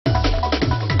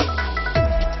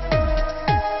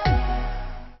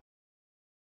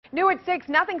New at 6,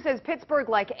 nothing says Pittsburgh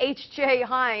like H.J.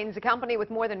 Heinz, a company with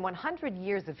more than 100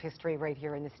 years of history right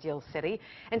here in the Steel City.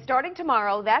 And starting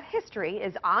tomorrow, that history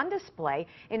is on display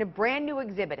in a brand new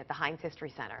exhibit at the Heinz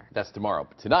History Center. That's tomorrow.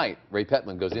 But tonight, Ray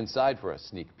Petlin goes inside for a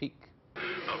sneak peek. The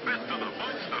best of the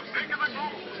bunch, the pick of the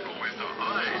group, go into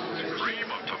Heinz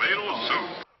cream of tomato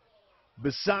soup.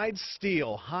 Besides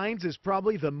steel, Heinz is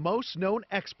probably the most known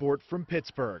export from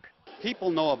Pittsburgh.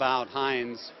 People know about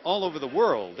Heinz all over the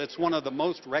world. It's one of the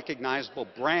most recognizable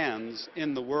brands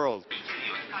in the world.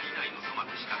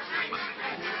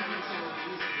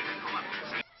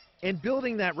 And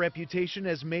building that reputation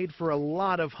has made for a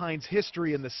lot of Heinz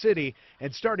history in the city.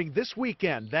 And starting this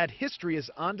weekend, that history is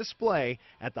on display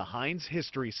at the Heinz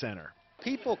History Center.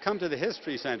 People come to the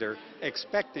History Center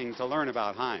expecting to learn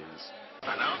about Heinz.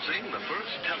 Announcing the first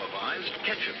televised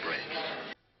ketchup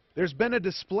race. There's been a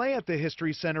display at the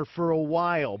History Center for a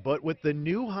while, but with the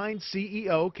new Heinz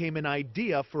CEO came an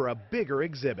idea for a bigger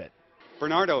exhibit.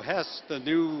 Bernardo Hess, the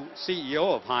new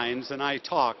CEO of Heinz, and I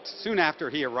talked soon after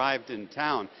he arrived in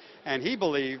town, and he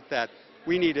believed that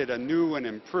we needed a new and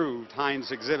improved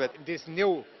Heinz exhibit. This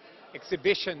new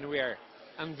exhibition we are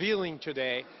unveiling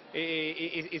today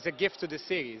is a gift to the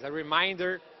city. It's a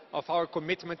reminder of our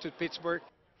commitment to Pittsburgh.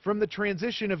 From the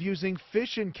transition of using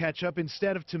fish and ketchup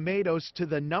instead of tomatoes to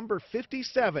the number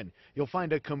 57, you'll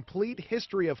find a complete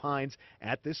history of Heinz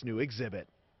at this new exhibit.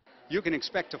 You can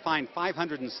expect to find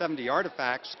 570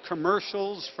 artifacts,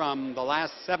 commercials from the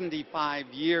last 75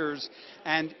 years,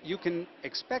 and you can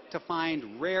expect to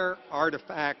find rare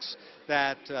artifacts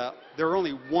that they're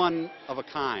only one of a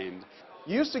kind.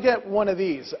 You used to get one of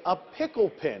these, a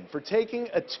pickle pin, for taking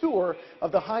a tour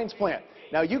of the Heinz plant.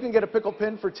 Now you can get a pickle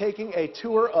pin for taking a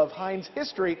tour of Heinz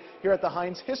history here at the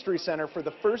Heinz History Center for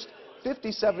the first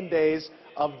 57 days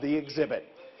of the exhibit.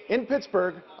 In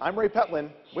Pittsburgh, I'm Ray Petlin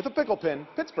with a pickle pin,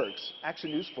 Pittsburgh's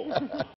Action News 4.